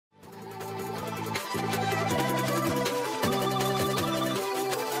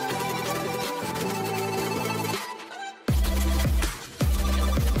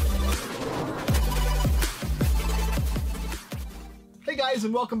guys,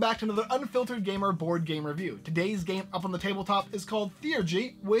 and welcome back to another Unfiltered Gamer board game review. Today's game up on the tabletop is called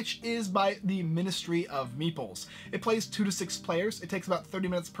Theurgy, which is by the Ministry of Meeples. It plays 2 to 6 players, it takes about 30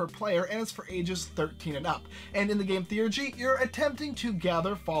 minutes per player, and it's for ages 13 and up. And in the game Theurgy, you're attempting to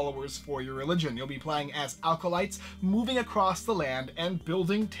gather followers for your religion. You'll be playing as acolytes, moving across the land and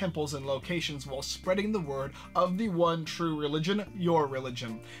building temples and locations while spreading the word of the one true religion, your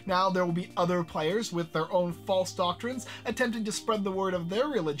religion. Now, there will be other players with their own false doctrines, attempting to spread the word of their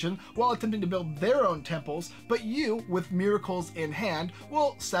religion while attempting to build their own temples, but you, with miracles in hand,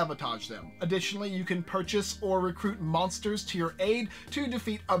 will sabotage them. Additionally, you can purchase or recruit monsters to your aid to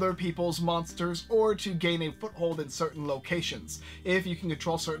defeat other people's monsters or to gain a foothold in certain locations. If you can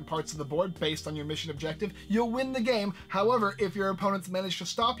control certain parts of the board based on your mission objective, you'll win the game. However, if your opponents manage to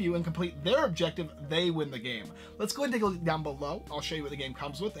stop you and complete their objective, they win the game. Let's go ahead and take a look down below. I'll show you what the game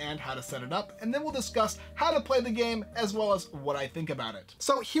comes with and how to set it up, and then we'll discuss how to play the game as well as what I think about it.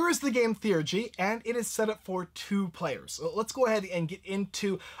 So here is the game Theurgy, and it is set up for 2 players. So let's go ahead and get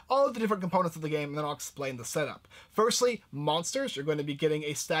into all of the different components of the game, and then I'll explain the setup. Firstly, monsters. You're going to be getting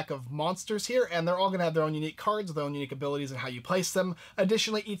a stack of monsters here, and they're all going to have their own unique cards, their own unique abilities, and how you place them.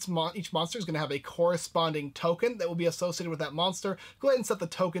 Additionally, each monster is going to have a corresponding token that will be associated with that monster. Go ahead and set the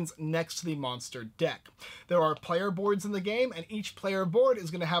tokens next to the monster deck. There are player boards in the game, and each player board is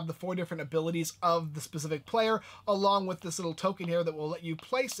going to have the 4 different abilities of the specific player, along with this little token here that will let you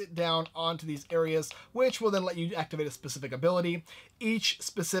place it down onto these areas, which will then let you activate a specific ability. Each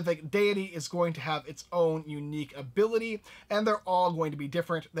specific deity is going to have its own unique ability, and they're all going to be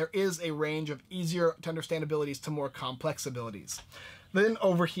different. There is a range of easier to understand abilities to more complex abilities. Then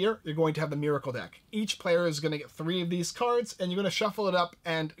over here, you're going to have the Miracle deck. Each player is going to get 3 of these cards, and you're going to shuffle it up,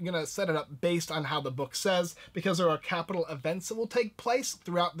 and you're going to set it up based on how the book says, because there are capital events that will take place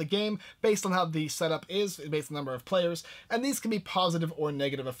throughout the game based on how the setup is, based on the number of players, and these can be positive or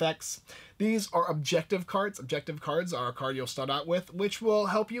negative effects. These are objective cards. Objective cards are a card you'll start out with, which will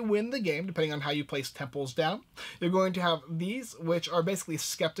help you win the game depending on how you place temples down. You're going to have these, which are basically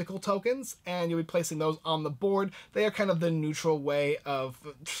skeptical tokens, and you'll be placing those on the board. They are kind of the neutral way of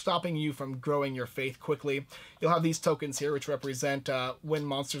stopping you from growing your faith quickly. You'll have these tokens here, which represent when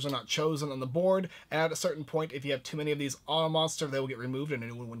monsters are not chosen on the board, and at a certain point, if you have too many of these on a monster, they will get removed and a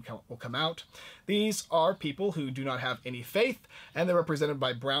new one will come out. These are people who do not have any faith, and they're represented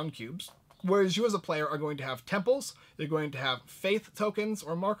by brown cubes. Whereas you as a player are going to have temples, you're going to have faith tokens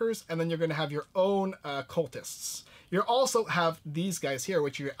or markers, and then you're going to have your own cultists. You also have these guys here,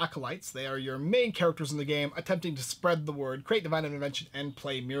 which are your acolytes. They are your main characters in the game, attempting to spread the word, create divine intervention, and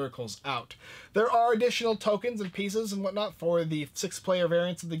play miracles out. There are additional tokens and pieces and whatnot for the 6-player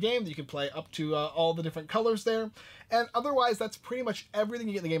variants of the game that you can play up to all the different colors there. And otherwise, that's pretty much everything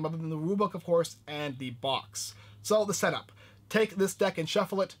you get in the game, other than the rulebook, of course, and the box. So the setup. Take this deck and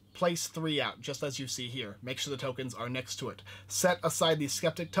shuffle it, place 3 out, just as you see here. Make sure the tokens are next to it. Set aside these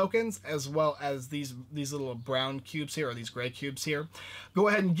skeptic tokens, as well as these little brown cubes here, or these gray cubes here. Go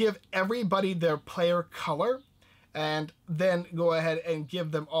ahead and give everybody their player color, and then go ahead and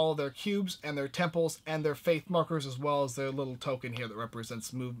give them all their cubes and their temples and their faith markers, as well as their little token here that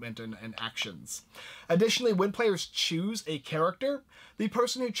represents movement and actions. Additionally, when players choose a character, the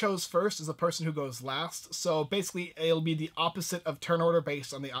person who chose first is the person who goes last. So basically, it'll be the opposite of turn order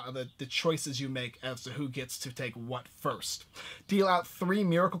based on the choices you make as to who gets to take what first. Deal out 3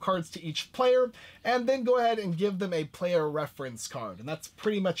 miracle cards to each player, and then go ahead and give them a player reference card. And that's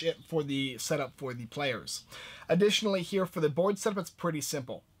pretty much it for the setup for the players. Additionally, here for the board setup, it's pretty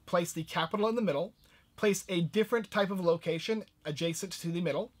simple. Place the capital in the middle, place a different type of location adjacent to the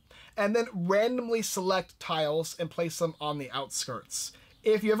middle, and then randomly select tiles and place them on the outskirts.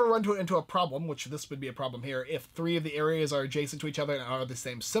 If you ever run into a problem, which this would be a problem here, if 3 of the areas are adjacent to each other and are the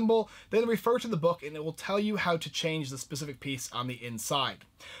same symbol, then refer to the book and it will tell you how to change the specific piece on the inside.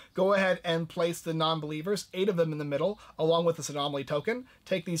 Go ahead and place the non-believers, 8 of them in the middle, along with this anomaly token.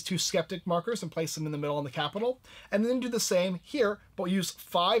 Take these 2 skeptic markers and place them in the middle on the capital, and then do the same here, but use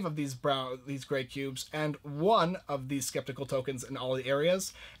 5 of these gray cubes and 1 of these skeptical tokens in all the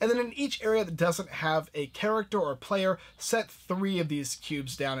areas. And then in each area that doesn't have a character or player, set 3 of these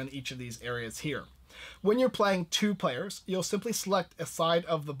cubes down in each of these areas here. When you're playing 2 players, you'll simply select a side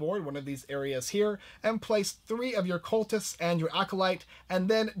of the board, one of these areas here, and place 3 of your cultists and your acolyte, and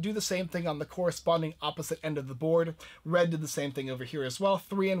then do the same thing on the corresponding opposite end of the board. Red did the same thing over here as well,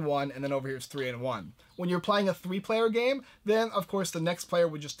 3 and 1, and then over here is 3 and 1. When you're playing a 3-player game, then of course the next player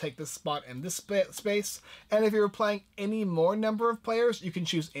would just take this spot and this space, and if you're playing any more number of players, you can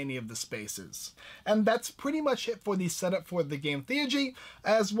choose any of the spaces. And that's pretty much it for the setup for the game Theurgy,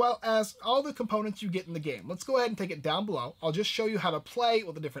 as well as all the components you get in the game. Let's go ahead and take it down below. I'll just show you how to play,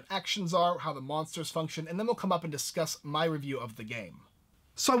 what the different actions are, how the monsters function, and then we'll come up and discuss my review of the game.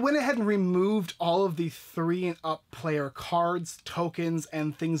 So I went ahead and removed all of the 3 and up player cards, tokens,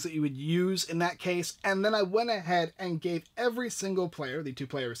 and things that you would use in that case, and then I went ahead and gave every single player, the 2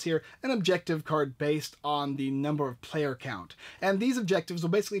 players here, an objective card based on the number of player count. And these objectives will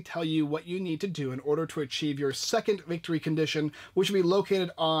basically tell you what you need to do in order to achieve your second victory condition, which will be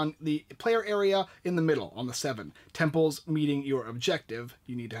located on the player area in the middle, on the 7. Temples meeting your objective.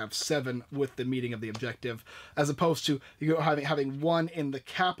 You need to have 7 with the meeting of the objective, as opposed to having 1 in the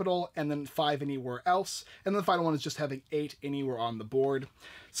capital and then 5 anywhere else, and the final one is just having 8 anywhere on the board.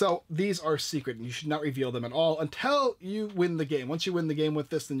 So these are secret and you should not reveal them at all until you win the game. Once you win the game with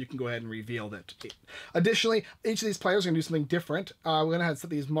this, then you can go ahead and reveal it. Additionally, each of these players are going to do something different. We're going to have to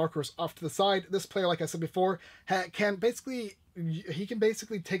set these markers off to the side. This player, like I said before, can basically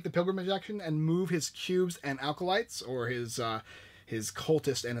take the pilgrimage action and move his cubes and acolytes, or his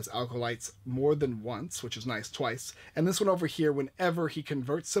cultist and his acolytes, more than once, which is nice, twice. And this one over here, whenever he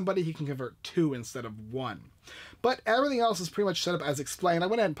converts somebody, he can convert 2 instead of 1. But everything else is pretty much set up as explained. I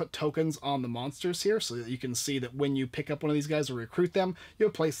went ahead and put tokens on the monsters here so that you can see that when you pick up one of these guys or recruit them, you'll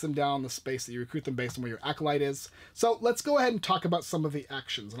place them down in the space that you recruit them based on where your acolyte is. So let's go ahead and talk about some of the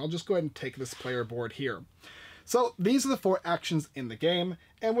actions, and I'll just go ahead and take this player board here. So these are the 4 actions in the game,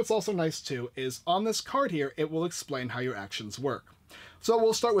 and what's also nice too is on this card here, it will explain how your actions work. So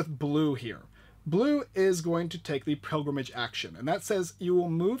we'll start with blue here. Blue is going to take the pilgrimage action, and that says you will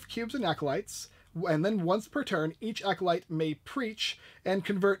move cubes and acolytes, and then once per turn, each acolyte may preach and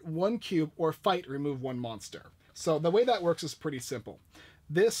convert 1 cube or fight, remove 1 monster. So the way that works is pretty simple.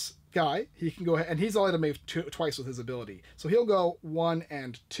 This guy, he can go ahead, and he's allowed to move twice with his ability. So he'll go 1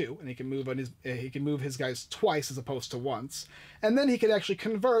 and 2, and he can move his guys twice as opposed to once. And then he can actually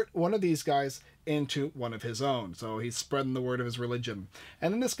convert one of these guys into one of his own. So he's spreading the word of his religion.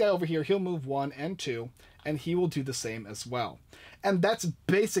 And then this guy over here, he'll move 1 and 2, and he will do the same as well. And that's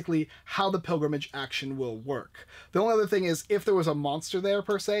basically how the pilgrimage action will work. The only other thing is, if there was a monster there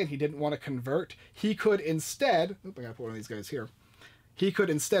per se, and he didn't want to convert, he could instead, I gotta put one of these guys here. He could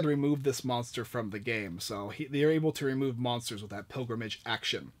instead remove this monster from the game. So they're able to remove monsters with that pilgrimage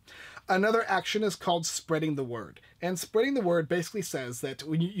action. Another action is called spreading the word. And spreading the word basically says that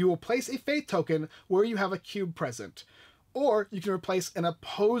when you will place a faith token where you have a cube present. Or you can replace an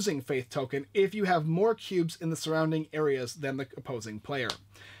opposing faith token if you have more cubes in the surrounding areas than the opposing player.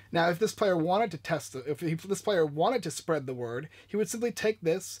 Now, if this player wanted to spread the word, he would simply take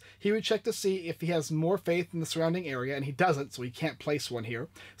this, he would check to see if he has more faith in the surrounding area, and he doesn't, so he can't place one here.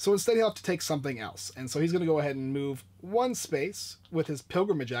 So instead he'll have to take something else. And so he's going to go ahead and move 1 space with his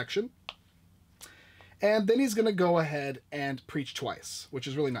pilgrimage action. And then he's going to go ahead and preach twice, which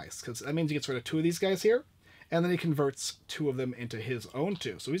is really nice, because that means he gets rid of 2 of these guys here. And then he converts 2 of them into his own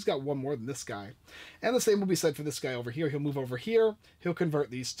 2. So he's got 1 more than this guy. And the same will be said for this guy over here. He'll move over here. He'll convert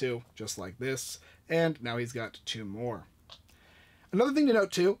these 2, just like this. And now he's got 2 more. Another thing to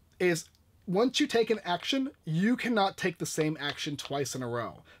note, too, is once you take an action, you cannot take the same action twice in a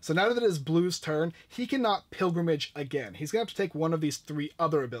row. So now that it is Blue's turn, he cannot pilgrimage again. He's going to have to take one of these 3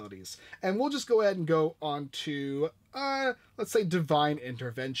 other abilities. And we'll just go ahead and go on to, let's say, Divine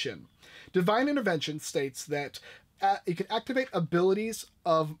Intervention. Divine Intervention states that you can activate abilities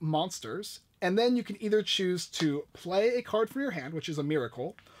of monsters, and then you can either choose to play a card from your hand, which is a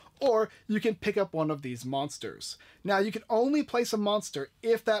miracle, or you can pick up one of these monsters. Now, you can only place a monster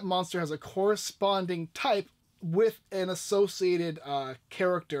if that monster has a corresponding type with an associated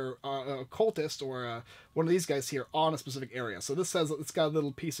character, a cultist, or one of these guys here on a specific area. So this says it's got a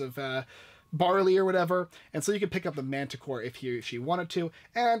little piece of barley or whatever, and so you can pick up the manticore if he or she wanted to,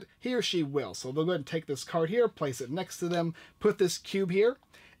 and he or she will. So they'll go ahead and take this card here, place it next to them, put this cube here,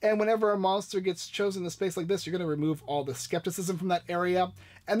 and whenever a monster gets chosen in a space like this, you're going to remove all the skepticism from that area,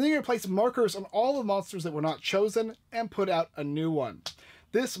 and then you're going to place markers on all the monsters that were not chosen and put out a new one.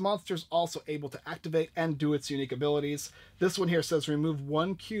 This monster is also able to activate and do its unique abilities. This one here says remove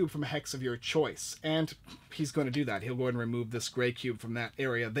 1 cube from a hex of your choice, and he's going to do that. He'll go ahead and remove this gray cube from that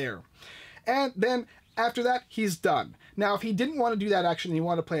area there. And then after that, he's done. Now, if he didn't want to do that action and he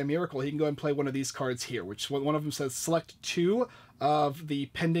wanted to play a miracle, he can go and play one of these cards here, which one of them says select 2 of the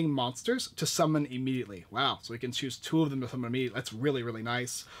pending monsters to summon immediately. Wow, so he can choose 2 of them to summon immediately. That's really, really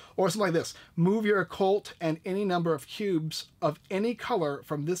nice. Or something like this. Move your occult and any number of cubes of any color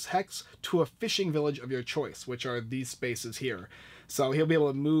from this hex to a fishing village of your choice, which are these spaces here. So he'll be able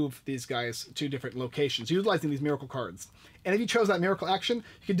to move these guys to different locations utilizing these miracle cards. And if you chose that miracle action,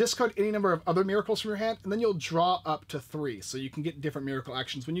 you can discard any number of other miracles from your hand, and then you'll draw up to 3. So you can get different miracle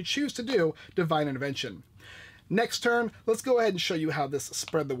actions when you choose to do Divine Intervention. Next turn, let's go ahead and show you how this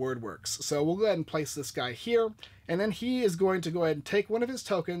spread the word works. So we'll go ahead and place this guy here, and then he is going to go ahead and take one of his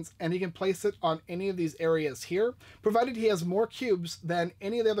tokens, and he can place it on any of these areas here, provided he has more cubes than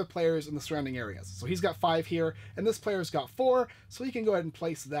any of the other players in the surrounding areas. So he's got 5 here, and this player's got 4, so he can go ahead and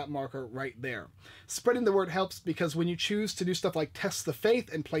place that marker right there. Spreading the word helps because when you choose to do stuff like Test the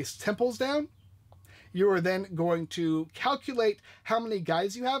Faith and place temples down, you are then going to calculate how many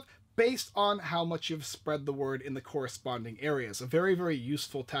guys you have based on how much you've spread the word in the corresponding areas. A very, very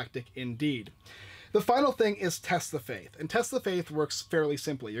useful tactic indeed. The final thing is Test the Faith. And Test the Faith works fairly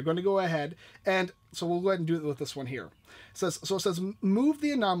simply. You're going to go ahead and, so we'll go ahead and do it with this one here. It says move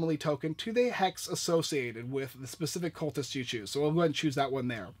the anomaly token to the hex associated with the specific cultist you choose. So we'll go ahead and choose that one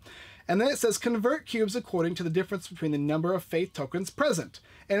there. And then it says convert cubes according to the difference between the number of faith tokens present.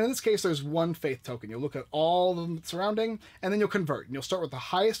 And in this case, there's 1 faith token. You'll look at all of them surrounding, and then you'll convert. And you'll start with the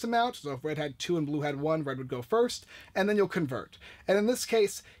highest amount. So if red had 2 and blue had 1, red would go first, and then you'll convert. And in this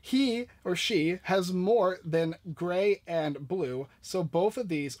case, he or she has more than gray and blue. So both of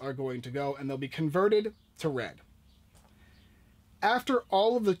these are going to go, and they'll be converted to red. After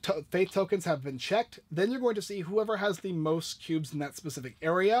all of the faith tokens have been checked, then you're going to see whoever has the most cubes in that specific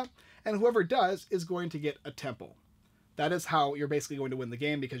area, and whoever does is going to get a temple. That is how you're basically going to win the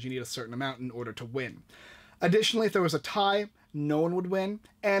game, because you need a certain amount in order to win. Additionally, if there was a tie, no one would win,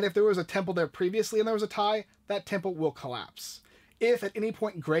 and if there was a temple there previously and there was a tie, that temple will collapse. If at any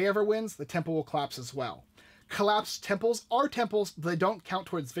point gray ever wins, the temple will collapse as well. Collapsed temples are temples, but they don't count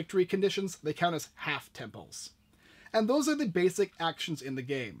towards victory conditions, they count as half temples. And those are the basic actions in the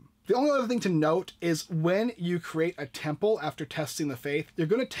game. The only other thing to note is when you create a temple after testing the faith, you're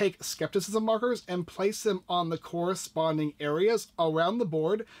going to take skepticism markers and place them on the corresponding areas around the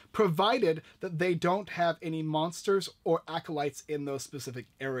board, provided that they don't have any monsters or acolytes in those specific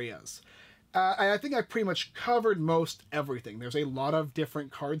areas. I think I pretty much covered most everything. There's a lot of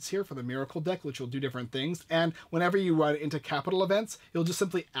different cards here for the Miracle deck, which will do different things. And whenever you run into capital events, you'll just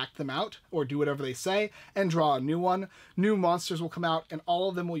simply act them out or do whatever they say and draw a new one. New monsters will come out, and all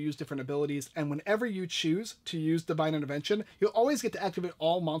of them will use different abilities. And whenever you choose to use Divine Intervention, you'll always get to activate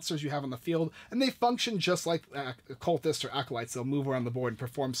all monsters you have on the field, and they function just like cultists or acolytes. They'll move around the board and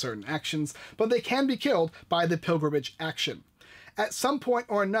perform certain actions, but they can be killed by the pilgrimage action. At some point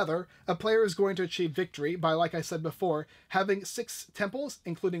or another, a player is going to achieve victory by, like I said before, having 6 temples,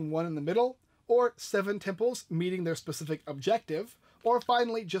 including 1 in the middle, or 7 temples meeting their specific objective, or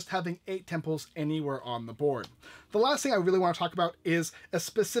finally just having 8 temples anywhere on the board. The last thing I really want to talk about is a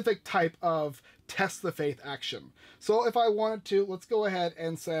specific type of Test the Faith action. So if I wanted to, let's go ahead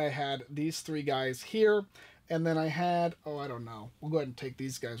and say I had these 3 guys here, and then I had, I don't know, we'll go ahead and take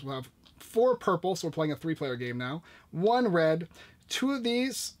these guys. We'll have 4 purple, so we're playing a 3-player game now. 1 red, 2 of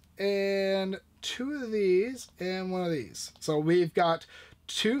these, and 2 of these, and 1 of these. So we've got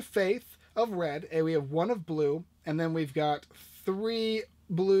 2 faith of red, and we have 1 of blue, and then we've got 3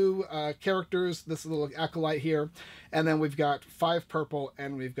 blue characters, this little acolyte here, and then we've got 5 purple,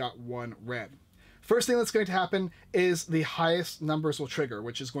 and we've got 1 red. First thing that's going to happen is the highest numbers will trigger,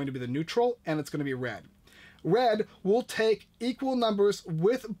 which is going to be the neutral, and it's going to be red. Red will take equal numbers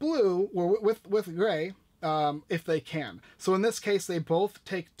with blue, or with gray, if they can. So in this case, they both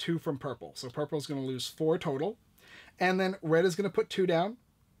take 2 from purple. So purple is going to lose 4 total. And then red is going to put 2 down.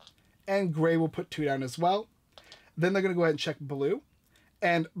 And gray will put 2 down as well. Then they're going to go ahead and check blue.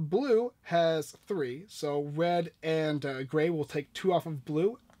 And blue has 3. So red and gray will take 2 off of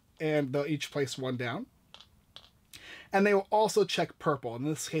blue. And they'll each place 1 down. And they will also check purple. In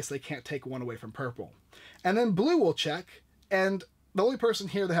this case, they can't take 1 away from purple. And then blue will check, and the only person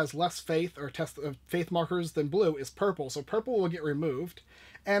here that has less faith or faith markers than blue is purple, so purple will get removed,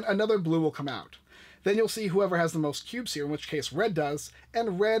 and another blue will come out. Then you'll see whoever has the most cubes here, in which case red does,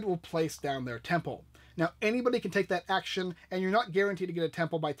 and red will place down their temple. Now, anybody can take that action, and you're not guaranteed to get a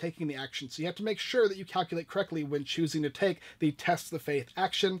temple by taking the action, so you have to make sure that you calculate correctly when choosing to take the Test the Faith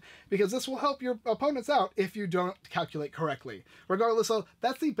action, because this will help your opponents out if you don't calculate correctly. Regardless, though,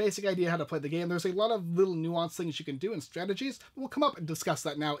 that's the basic idea how to play the game. There's a lot of little nuanced things you can do and strategies. We'll come up and discuss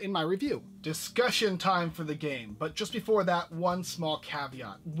that now in my review. Discussion time for the game, but just before that, one small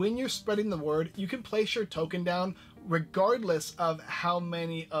caveat. When you're spreading the word, you can place your token down regardless of how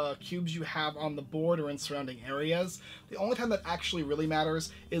many cubes you have on the board or in surrounding areas. The only time that actually really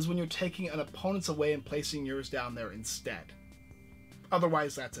matters is when you're taking an opponent's away and placing yours down there instead.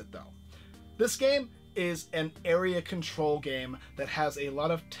 Otherwise, that's it though. This game is an area control game that has a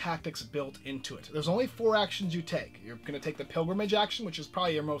lot of tactics built into it. There's only 4 actions you take. You're going to take the pilgrimage action, which is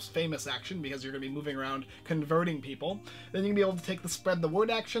probably your most famous action because you're going to be moving around converting people. Then you're going to be able to take the spread the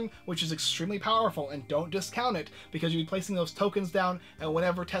word action, which is extremely powerful, and don't discount it because you'll be placing those tokens down, and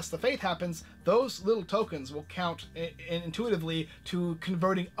whenever Test the Faith happens, those little tokens will count intuitively to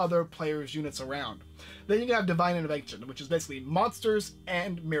converting other players' units around. Then you can have Divine Intervention, which is basically monsters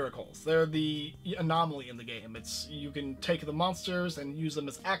and miracles. They're the anomaly in the game. You can take the monsters and use them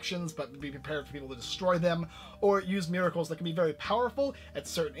as actions, but be prepared for people to destroy them, or use miracles that can be very powerful at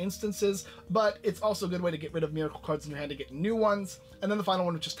certain instances, but it's also a good way to get rid of miracle cards in your hand to get new ones. And then the final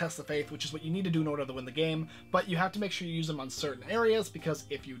one, which is Test the Faith, which is what you need to do in order to win the game, but you have to make sure you use them on certain areas, because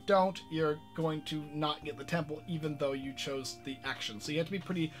if you don't, you're going to not get the temple even though you chose the action. So you have to be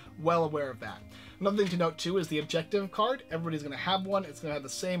pretty well aware of that. Another thing to note too is the objective card. Everybody's going to have one. It's going to have the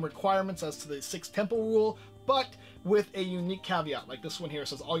same requirements as to the 6 temple rule, but with a unique caveat. Like this one here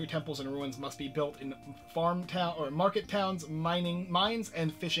says all your temples and ruins must be built in farm town or market towns, mines,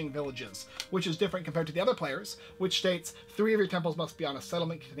 and fishing villages, which is different compared to the other players, which states 3 of your temples must be on a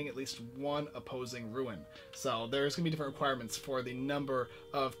settlement containing at least 1 opposing ruin. So there's going to be different requirements for the number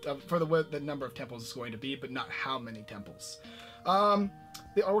of the number of temples is going to be, but not how many temples.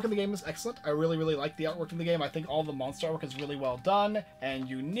 The artwork in the game is excellent. I really, really like the artwork in the game. I think all the monster artwork is really well done and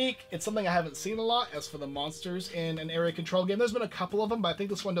unique. It's something I haven't seen a lot. As for the monsters in an area control game, there's been a couple of them, but I think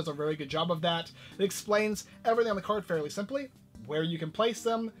this one does a very good job of that. It explains everything on the card fairly simply, where you can place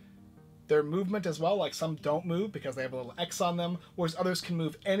them, their movement as well, like some don't move because they have a little X on them, whereas others can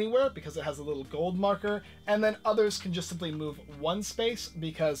move anywhere because it has a little gold marker, and then others can just simply move 1 space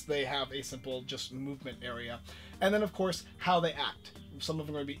because they have a simple just movement area. And then of course, how they act. Some of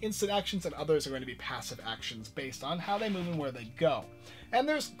them are going to be instant actions and others are going to be passive actions based on how they move and where they go. And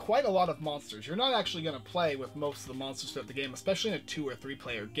there's quite a lot of monsters. You're not actually going to play with most of the monsters throughout the game, especially in a 2 or 3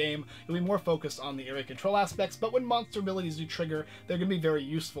 player game. You'll be more focused on the area control aspects, but when monster abilities do trigger, they're going to be very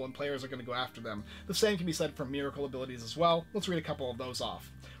useful and players are going to go after them. The same can be said for miracle abilities as well. Let's read a couple of those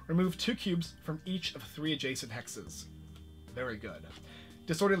off. Remove 2 cubes from each of 3 adjacent hexes. Very good.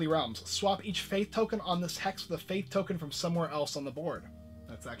 Disorderly Realms. Swap each faith token on this hex with a faith token from somewhere else on the board.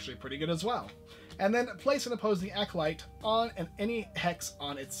 That's actually pretty good as well. And then place an opposing acolyte on any hex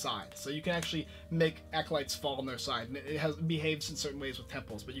on its side. So you can actually make acolytes fall on their side. And it behaves in certain ways with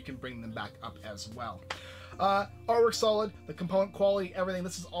temples, but you can bring them back up as well. Artwork solid, the component quality, everything.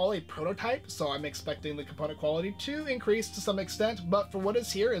 This is all a prototype, so I'm expecting the component quality to increase to some extent, but for what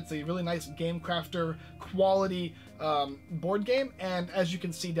is here, it's a really nice Game Crafter quality board game, and as you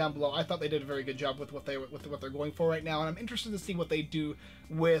can see down below, I thought they did a very good job with what they're going for right now, and I'm interested to see what they do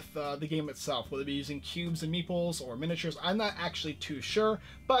with the game itself. Will they be using cubes and meeples or miniatures? I'm not actually too sure,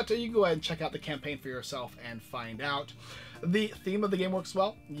 but you can go ahead and check out the campaign for yourself and find out. The theme of the game works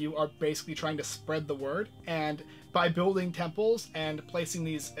well. You are basically trying to spread the word, and by building temples and placing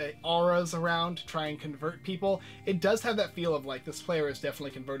these auras around to try and convert people, it does have that feel of like this player is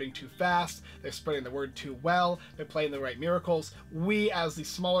definitely converting too fast, they're spreading the word too well, they're playing the right miracles. We, as the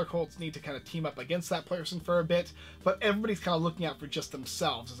smaller cults, need to kind of team up against that person for a bit, but everybody's kind of looking out for just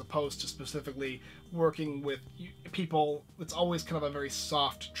themselves as opposed to specifically working with people. It's always kind of a very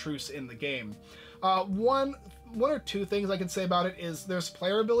soft truce in the game. One or two things I can say about it is there's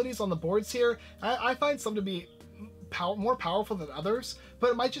player abilities on the boards here. I find some to be more powerful than others, but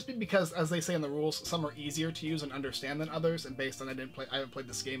it might just be because, as they say in the rules, some are easier to use and understand than others, and based on I haven't played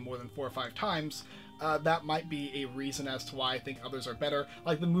this game more than 4 or 5 times, that might be a reason as to why I think others are better.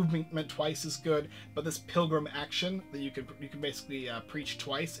 Like the movement twice is good, but this pilgrim action that you can basically preach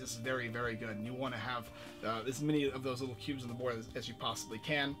twice is very, very good, and you want to have as many of those little cubes on the board as you possibly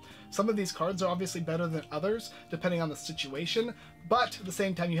can. Some of these cards are obviously better than others, depending on the situation, but at the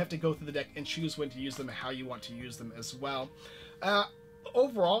same time you have to go through the deck and choose when to use them and how you want to use them as well.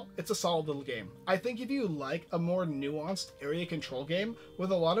 Overall, it's a solid little game. I think if you like a more nuanced area control game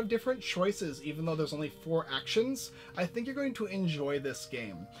with a lot of different choices, even though there's only 4 actions, I think you're going to enjoy this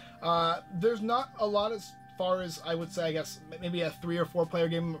game. There's not a lot as far as I would say, I guess, maybe a 3 or 4 player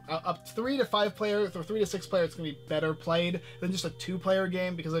game. Up 3 to 5 players or 3 to 6 players, it's going to be better played than just a 2-player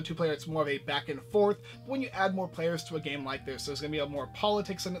game, because a 2-player it's more of a back and forth. But when you add more players to a game like this, there's going to be more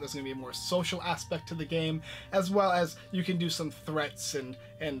politics in it, there's going to be a more social aspect to the game, as well as you can do some threats and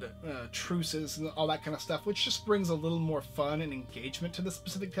truces and all that kind of stuff, which just brings a little more fun and engagement to this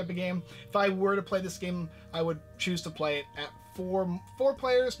specific type of game. If I were to play this game, I would choose to play it at four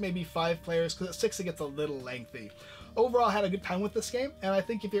players, maybe 5 players, because at 6 it gets a little lengthy. Overall, I had a good time with this game, and I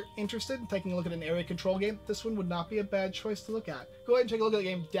think if you're interested in taking a look at an area control game, this one would not be a bad choice to look at. Go ahead and take a look at the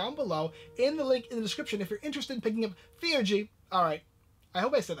game down below in the link in the description if you're interested in picking up Theurgy. Alright, I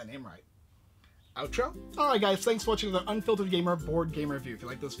hope I said that name right. Outro? Alright guys, thanks for watching another Unfiltered Gamer board game review. If you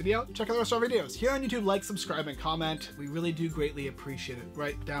like this video, check out the rest of our videos. Here on YouTube, like, subscribe, and comment. We really do greatly appreciate it,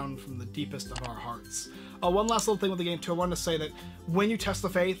 right down from the deepest of our hearts. One last little thing with the game too, I wanted to say that when you test the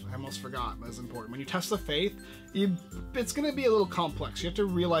faith, I almost forgot, but it's important. When you test the faith, it's going to be a little complex. You have to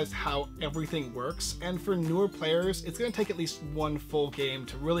realize how everything works, and for newer players, it's going to take at least one full game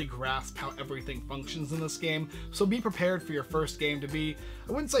to really grasp how everything functions in this game. So be prepared for your first game to be,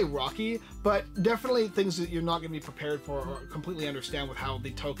 I wouldn't say rocky, but definitely things that you're not going to be prepared for or completely understand with how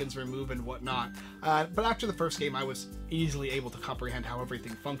the tokens remove and whatnot. But after the first game, I was easily able to comprehend how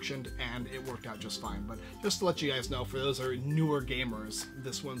everything functioned, and it worked out just fine. But just to let you guys know, for those that are newer gamers,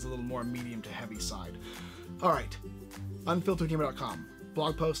 this one's a little more medium to heavy side. Alright, unfilteredgamer.com.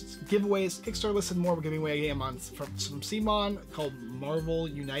 Blog posts, giveaways, Kickstarter list, and more. We're giving away a game from CMON called Marvel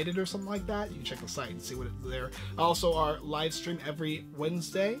United or something like that. You can check the site and see what it's there. Also, our live stream every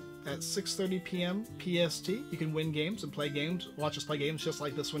Wednesday at 6:30 p.m. PST. You can win games and play games, watch us play games just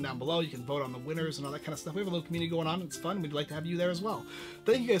like this one down below. You can vote on the winners and all that kind of stuff. We have a little community going on. It's fun. We'd like to have you there as well.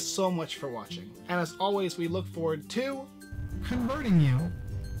 Thank you guys so much for watching. And as always, we look forward to converting you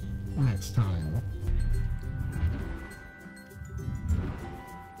next time.